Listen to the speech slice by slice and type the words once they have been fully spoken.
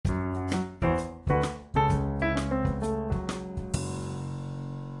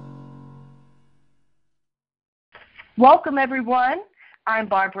Welcome, everyone. I'm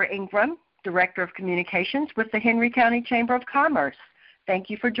Barbara Ingram, Director of Communications with the Henry County Chamber of Commerce.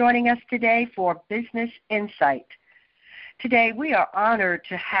 Thank you for joining us today for Business Insight. Today, we are honored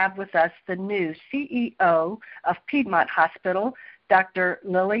to have with us the new CEO of Piedmont Hospital, Dr.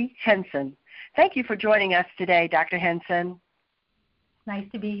 Lily Henson. Thank you for joining us today, Dr. Henson. Nice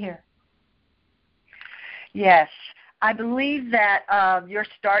to be here. Yes. I believe that your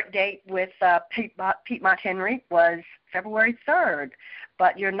start date with Piedmont Henry was February 3rd,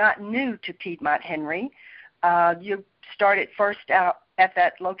 but you're not new to Piedmont Henry. You started first out at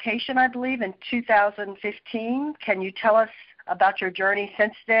that location, I believe, in 2015. Can you tell us about your journey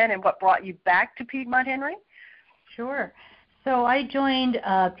since then and what brought you back to Piedmont Henry? Sure. So I joined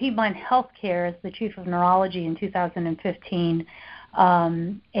Piedmont Healthcare as the Chief of Neurology in 2015.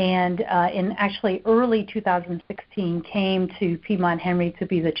 And in actually early 2016 came to Piedmont Henry to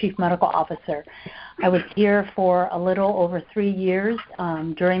be the Chief Medical Officer. I was here for a little over 3 years.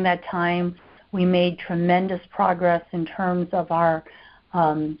 During that time, we made tremendous progress in terms of our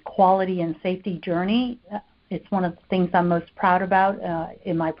quality and safety journey. It's one of the things I'm most proud about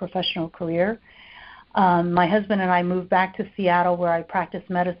in my professional career. My husband and I moved back to Seattle, where I practiced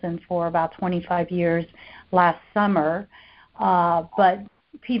medicine for about 25 years last summer. But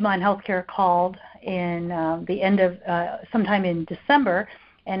Piedmont Healthcare called in the end of sometime in December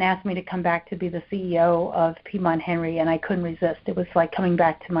and asked me to come back to be the CEO of Piedmont Henry, and I couldn't resist. It was like coming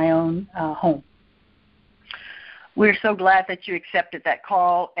back to my own home. We're so glad that you accepted that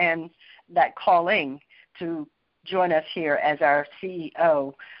call and that calling to join us here as our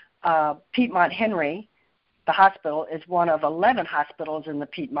CEO. Piedmont Henry, the hospital, is one of 11 hospitals in the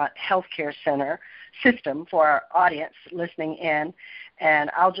Piedmont Healthcare Center system for our audience listening in.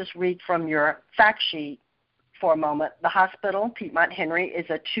 And I'll just read from your fact sheet for a moment. The hospital, Piedmont Henry, is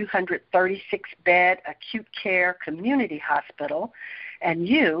a 236-bed acute care community hospital, and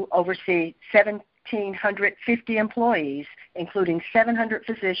you oversee 1,750 employees, including 700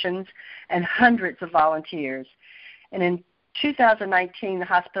 physicians and hundreds of volunteers. And in 2019, the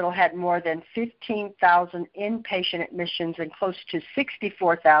hospital had more than 15,000 inpatient admissions and close to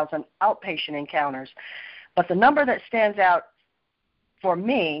 64,000 outpatient encounters. But the number that stands out for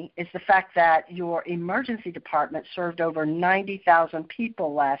me is the fact that your emergency department served over 90,000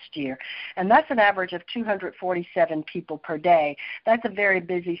 people last year, and that's an average of 247 people per day. That's a very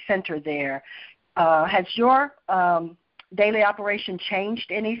busy center there. Has your daily operation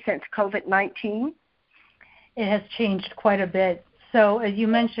changed any since COVID-19? It has changed quite a bit. So as you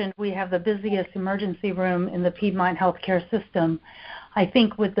mentioned, we have the busiest emergency room in the Piedmont healthcare system. I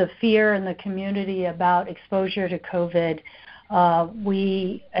think with the fear in the community about exposure to COVID,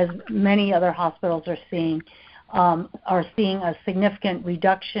 we, as many other hospitals are seeing a significant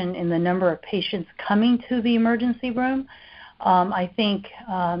reduction in the number of patients coming to the emergency room. I think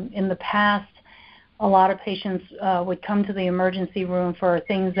in the past, a lot of patients would come to the emergency room for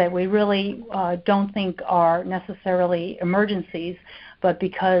things that we really don't think are necessarily emergencies, but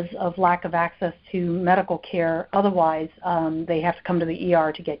because of lack of access to medical care, otherwise they have to come to the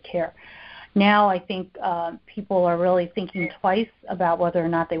ER to get care. Now I think people are really thinking twice about whether or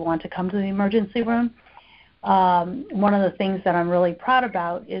not they want to come to the emergency room. One of the things that I'm really proud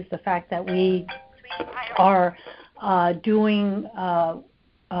about is the fact that we are doing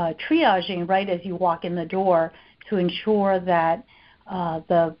triaging right as you walk in the door to ensure that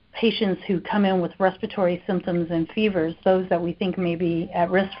the patients who come in with respiratory symptoms and fevers, those that we think may be at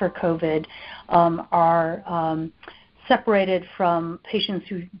risk for COVID, are separated from patients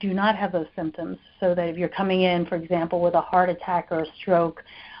who do not have those symptoms, so that if you're coming in, for example, with a heart attack or a stroke,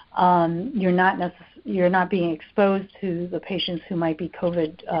 you're not being exposed to the patients who might be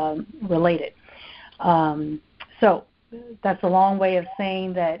COVID related. So that's a long way of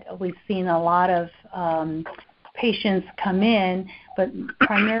saying that we've seen a lot of patients come in, but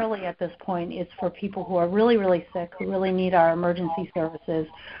primarily at this point it's for people who are really, really sick, who really need our emergency services,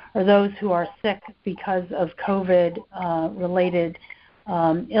 or those who are sick because of COVID-related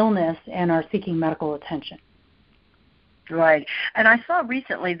illness and are seeking medical attention. Right. And I saw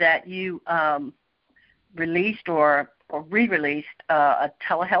recently that you released or re-released a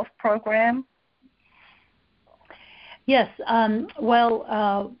telehealth program. Yes.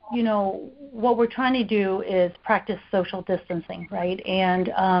 What we're trying to do is practice social distancing, right? And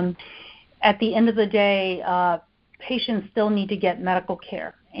at the end of the day, patients still need to get medical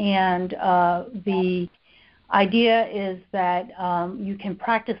care. And the idea is that you can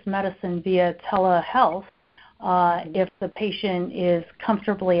practice medicine via telehealth if the patient is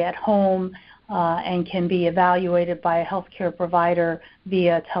comfortably at home and can be evaluated by a healthcare provider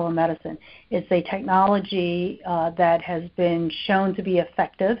via telemedicine. It's a technology that has been shown to be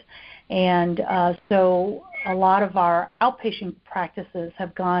effective, and so a lot of our outpatient practices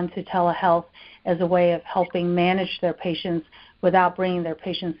have gone to telehealth as a way of helping manage their patients without bringing their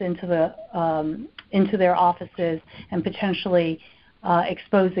patients into their offices and potentially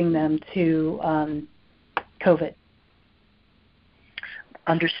exposing them to COVID.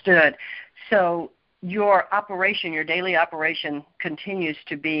 Understood. So your operation, your daily operation, continues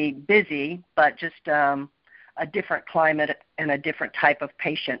to be busy, but just a different climate and a different type of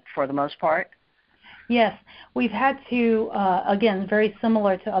patient for the most part? Yes. We've had to, again, very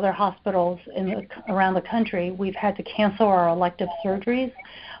similar to other hospitals around the country, we've had to cancel our elective surgeries,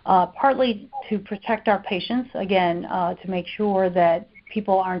 partly to protect our patients, again, to make sure that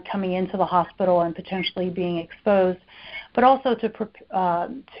people aren't coming into the hospital and potentially being exposed, but also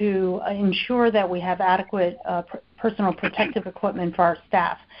to ensure that we have adequate personal protective equipment for our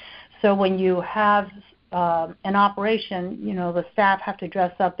staff. So when you have an operation, the staff have to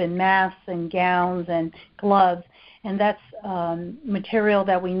dress up in masks and gowns and gloves, and that's material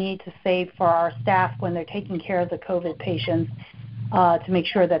that we need to save for our staff when they're taking care of the COVID patients to make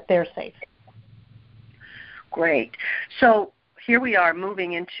sure that they're safe. Great. So here we are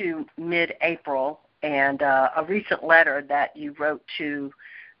moving into mid-April, and a recent letter that you wrote to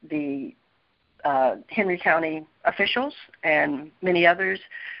the Henry County officials and many others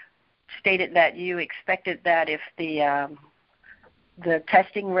stated that you expected that if the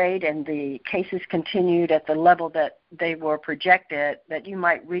testing rate and the cases continued at the level that they were projected, that you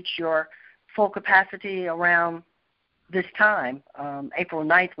might reach your full capacity around this time. April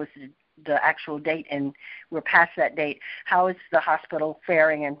 9th was the actual date, and we're past that date. How is the hospital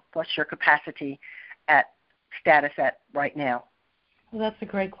faring, and what's your capacity status at right now? Well, that's a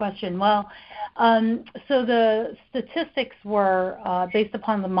great question. Well, so the statistics were based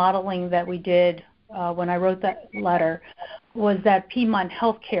upon the modeling that we did when I wrote that letter, was that Piedmont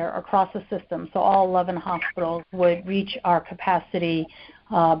Healthcare across the system, so all 11 hospitals, would reach our capacity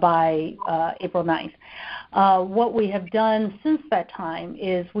by April 9th. What we have done since that time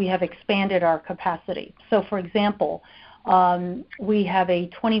is we have expanded our capacity. So, for example, we have a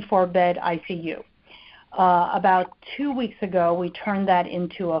 24-bed ICU. About 2 weeks ago, we turned that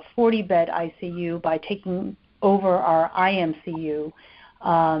into a 40-bed ICU by taking over our IMCU,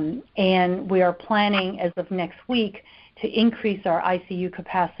 and we are planning, as of next week, to increase our ICU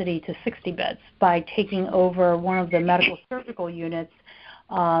capacity to 60 beds by taking over one of the medical surgical units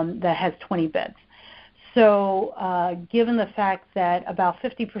that has 20 beds. So given the fact that about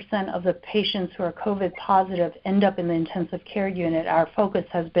 50% of the patients who are COVID positive end up in the intensive care unit, our focus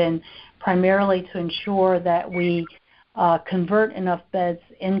has been primarily to ensure that we convert enough beds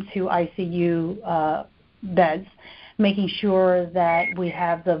into ICU beds, making sure that we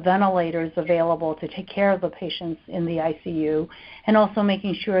have the ventilators available to take care of the patients in the ICU, and also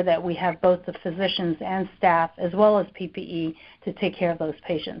making sure that we have both the physicians and staff as well as PPE to take care of those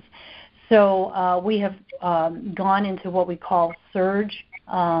patients. So we have gone into what we call surge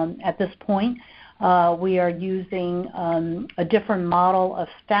at this point. We are using a different model of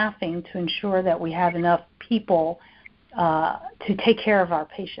staffing to ensure that we have enough people to take care of our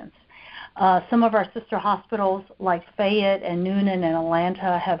patients. Some of our sister hospitals like Fayette and Newnan and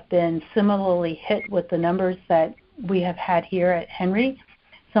Atlanta have been similarly hit with the numbers that we have had here at Henry.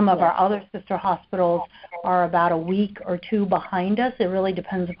 Some of our other sister hospitals are about a week or two behind us. It really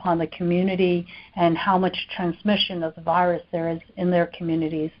depends upon the community and how much transmission of the virus there is in their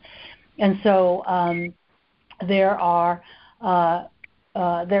communities. And so there's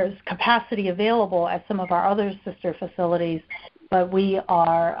capacity available at some of our other sister facilities, but we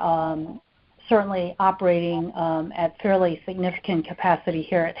are certainly operating at fairly significant capacity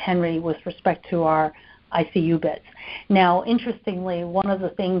here at Henry with respect to our ICU beds. Now, interestingly, one of the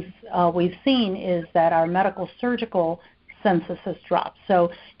things we've seen is that our medical surgical census has dropped. So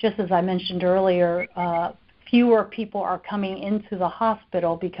just as I mentioned earlier, fewer people are coming into the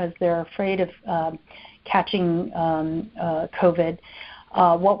hospital because they're afraid of catching COVID.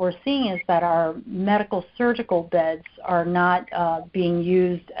 What we're seeing is that our medical surgical beds are not being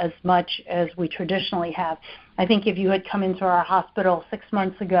used as much as we traditionally have. I think if you had come into our hospital 6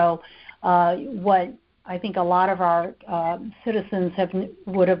 months ago, what I think a lot of our citizens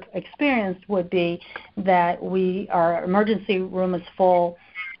would have experienced would be that our emergency room is full.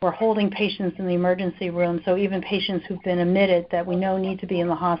 We're holding patients in the emergency room, so even patients who've been admitted that we know need to be in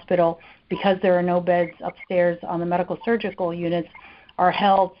the hospital because there are no beds upstairs on the medical surgical units are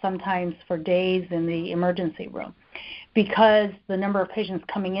held sometimes for days in the emergency room. because the number of patients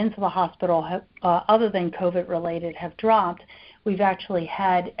coming into the hospital other than COVID-related have dropped, we've actually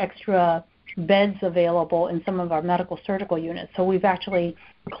had extra beds available in some of our medical surgical units. So we've actually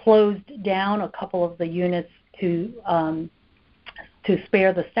closed down a couple of the units to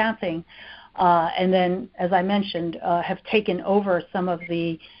spare the staffing, and then, as I mentioned, have taken over some of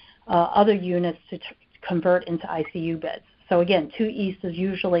the other units to convert into ICU beds. So again, 2 East is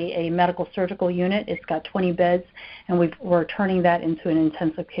usually a medical surgical unit. It's got 20 beds, and we're turning that into an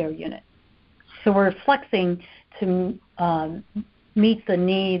intensive care unit. So we're flexing to meet the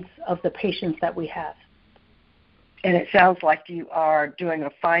needs of the patients that we have. And it sounds like you are doing a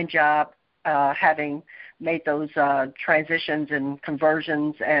fine job having made those transitions and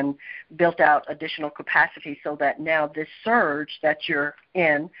conversions and built out additional capacity so that now this surge that you're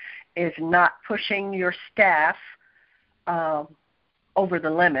in is not pushing your staff over the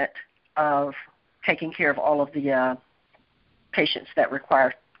limit of taking care of all of the patients that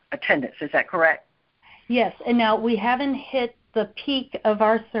require attendance. Is that correct? Yes, and now we haven't hit the peak of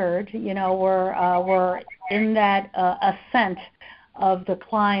our surge. You know, we're in that ascent of the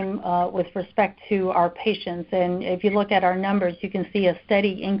climb with respect to our patients. And if you look at our numbers, you can see a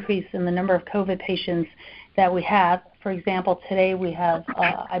steady increase in the number of COVID patients that we have. For example, today we have,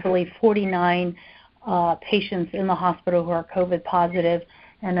 I believe, 49 patients in the hospital who are COVID positive,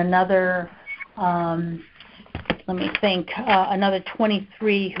 and another, another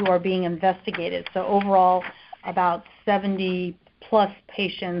 23 who are being investigated. So overall, about 70 plus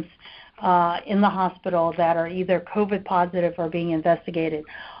patients in the hospital that are either COVID positive or being investigated.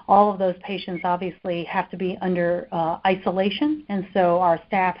 All of those patients obviously have to be under isolation, and so our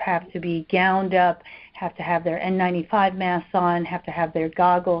staff have to be gowned up, have to have their N95 masks on, have to have their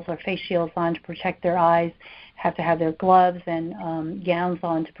goggles or face shields on to protect their eyes, have to have their gloves and gowns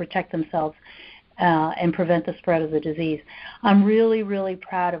on to protect themselves and prevent the spread of the disease. I'm really, really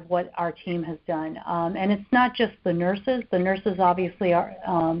proud of what our team has done. And it's not just the nurses. The nurses obviously are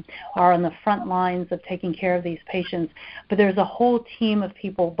on the front lines of taking care of these patients, but there's a whole team of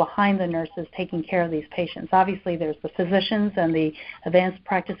people behind the nurses taking care of these patients. Obviously, there's the physicians and the advanced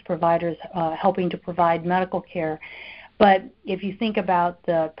practice providers helping to provide medical care. But if you think about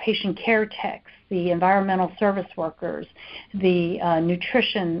the patient care techs, the environmental service workers, the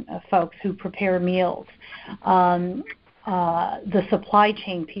nutrition folks who prepare meals, the supply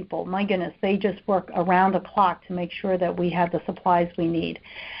chain people, my goodness, they just work around the clock to make sure that we have the supplies we need.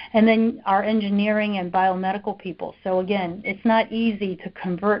 And then our engineering and biomedical people. So again, it's not easy to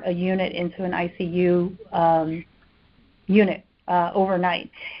convert a unit into an ICU unit overnight.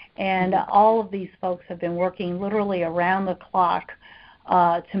 And all of these folks have been working literally around the clock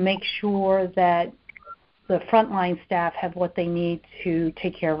to make sure that the frontline staff have what they need to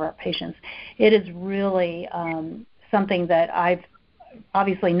take care of our patients. It is really something that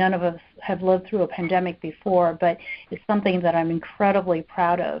obviously none of us have lived through a pandemic before, but it's something that I'm incredibly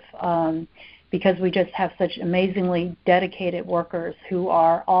proud of because we just have such amazingly dedicated workers who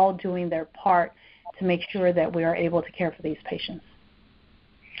are all doing their part to make sure that we are able to care for these patients.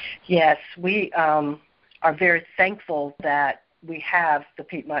 Yes, we are very thankful that we have the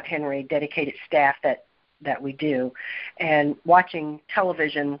Piedmont Henry dedicated staff that we do. And watching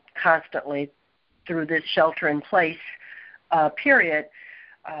television constantly through this shelter-in-place period,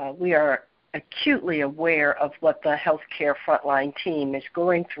 we are acutely aware of what the healthcare frontline team is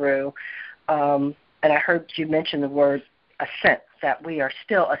going through. And I heard you mention the word ascent, that we are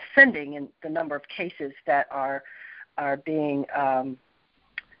still ascending in the number of cases that are being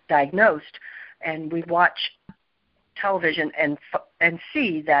diagnosed, and we watch television and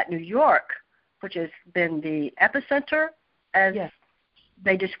see that New York, which has been the epicenter, as yes.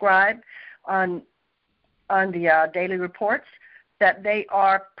 they describe on the daily reports, that they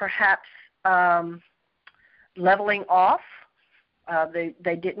are perhaps leveling off.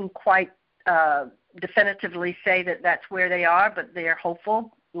 They didn't quite definitively say that that's where they are, but they are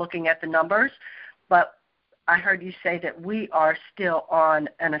hopeful looking at the numbers. But I heard you say that we are still on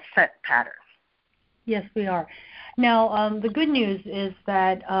an ascent pattern. Yes, we are. Now, the good news is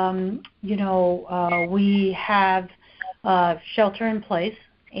that, we have shelter in place,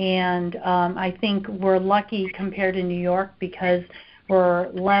 and I think we're lucky compared to New York because we're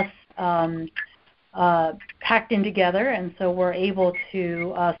less packed in together, and so we're able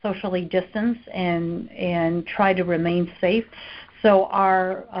to socially distance and try to remain safe. So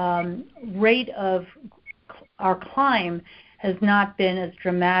our rate of our climb has not been as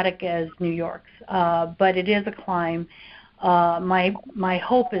dramatic as New York's, but it is a climb. My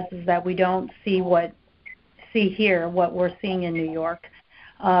hope is that we don't see what we're seeing in New York.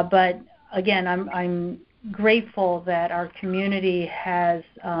 But again, I'm grateful that our community has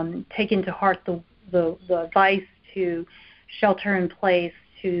taken to heart the advice to shelter in place,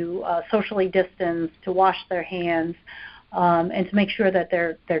 to socially distance, to wash their hands, and to make sure that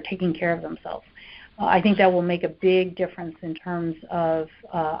they're taking care of themselves. I think that will make a big difference in terms of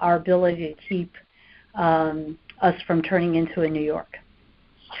our ability to keep us from turning into a New York.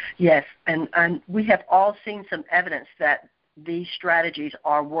 Yes, and we have all seen some evidence that these strategies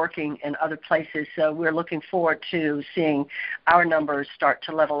are working in other places, so we're looking forward to seeing our numbers start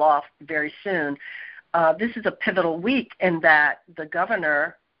to level off very soon. This is a pivotal week in that the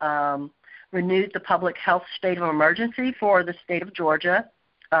governor renewed the public health state of emergency for the state of Georgia,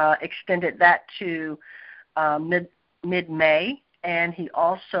 extended that to mid-May, and he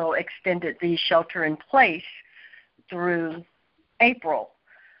also extended the shelter in place through April.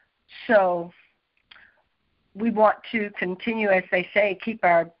 So we want to continue, as they say, keep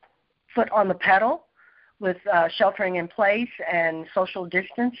our foot on the pedal with sheltering in place and social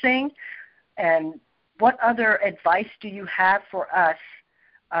distancing. And what other advice do you have for us?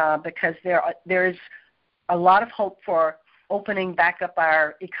 Because there is a lot of hope for opening back up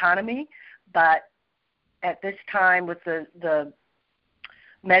our economy, but at this time with the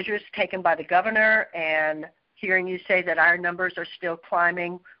measures taken by the governor and hearing you say that our numbers are still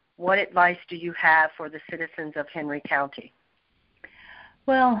climbing, what advice do you have for the citizens of Henry County?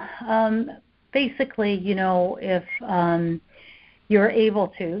 Well, basically, if you're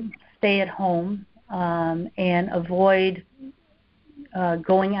able to stay at home and avoid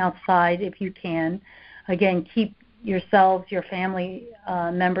going outside if you can, again, keep yourselves, your family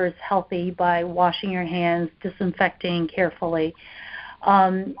members healthy by washing your hands, disinfecting carefully.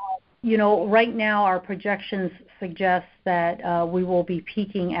 Right now our projections suggest that we will be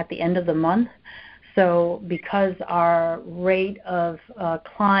peaking at the end of the month. So because our rate of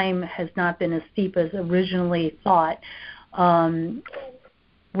climb has not been as steep as originally thought,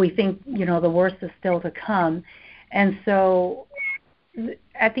 we think, the worst is still to come. And so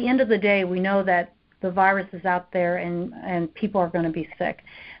at the end of the day, we know that the virus is out there and people are going to be sick.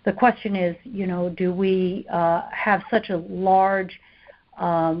 The question is, do we have such a large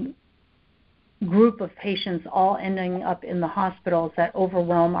group of patients all ending up in the hospitals that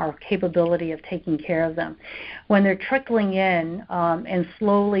overwhelm our capability of taking care of them? When they're trickling in and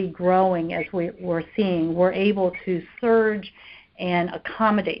slowly growing as we're seeing, we're able to surge and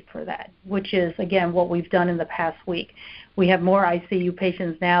accommodate for that, which is, again, what we've done in the past week. We have more ICU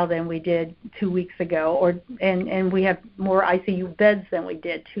patients now than we did 2 weeks ago, and we have more ICU beds than we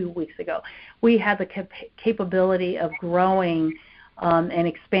did 2 weeks ago. We have the capability of growing and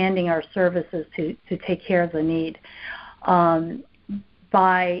expanding our services to take care of the need.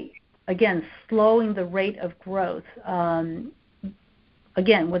 By, again, slowing the rate of growth,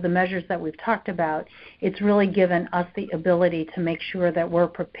 again, with the measures that we've talked about, it's really given us the ability to make sure that we're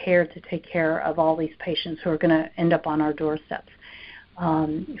prepared to take care of all these patients who are going to end up on our doorsteps.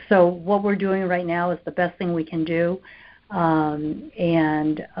 So what we're doing right now is the best thing we can do,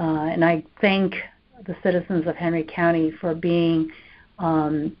 and I thank the citizens of Henry County for being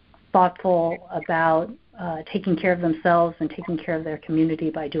thoughtful about taking care of themselves and taking care of their community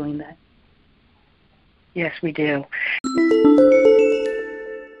by doing that. Yes, we do.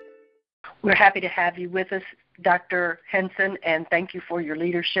 We're happy to have you with us, Dr. Henson, and thank you for your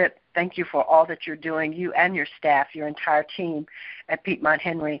leadership. Thank you for all that you're doing, you and your staff, your entire team at Piedmont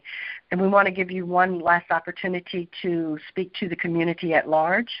Henry. And we want to give you one last opportunity to speak to the community at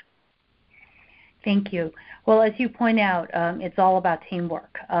large. Thank you. Well, as you point out, it's all about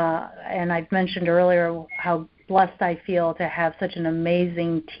teamwork. And I've mentioned earlier how blessed I feel to have such an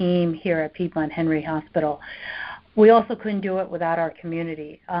amazing team here at Piedmont Henry Hospital. We also couldn't do it without our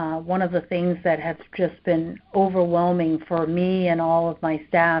community. One of the things that has just been overwhelming for me and all of my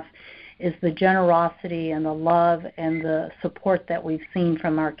staff is the generosity and the love and the support that we've seen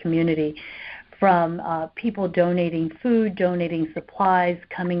from our community, from people donating food, donating supplies,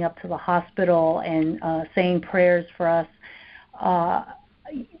 coming up to the hospital and saying prayers for us.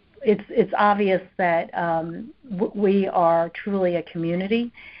 It's obvious that we are truly a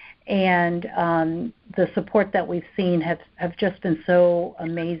community, and the support that we've seen have just been so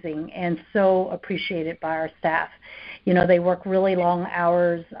amazing and so appreciated by our staff. They work really long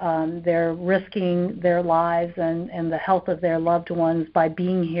hours. They're risking their lives and the health of their loved ones by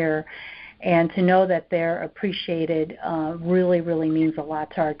being here. And to know that they're appreciated really, really means a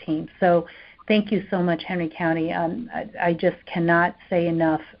lot to our team. So thank you so much, Henry County. I just cannot say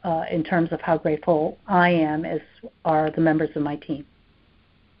enough in terms of how grateful I am, as are the members of my team.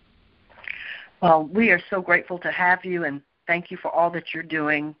 Well, we are so grateful to have you, and thank you for all that you're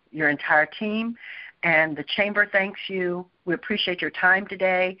doing, your entire team. And the Chamber thanks you. We appreciate your time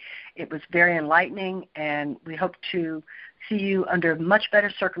today. It was very enlightening, and we hope to see you under much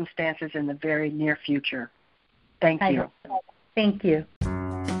better circumstances in the very near future. Thank you. Thank you.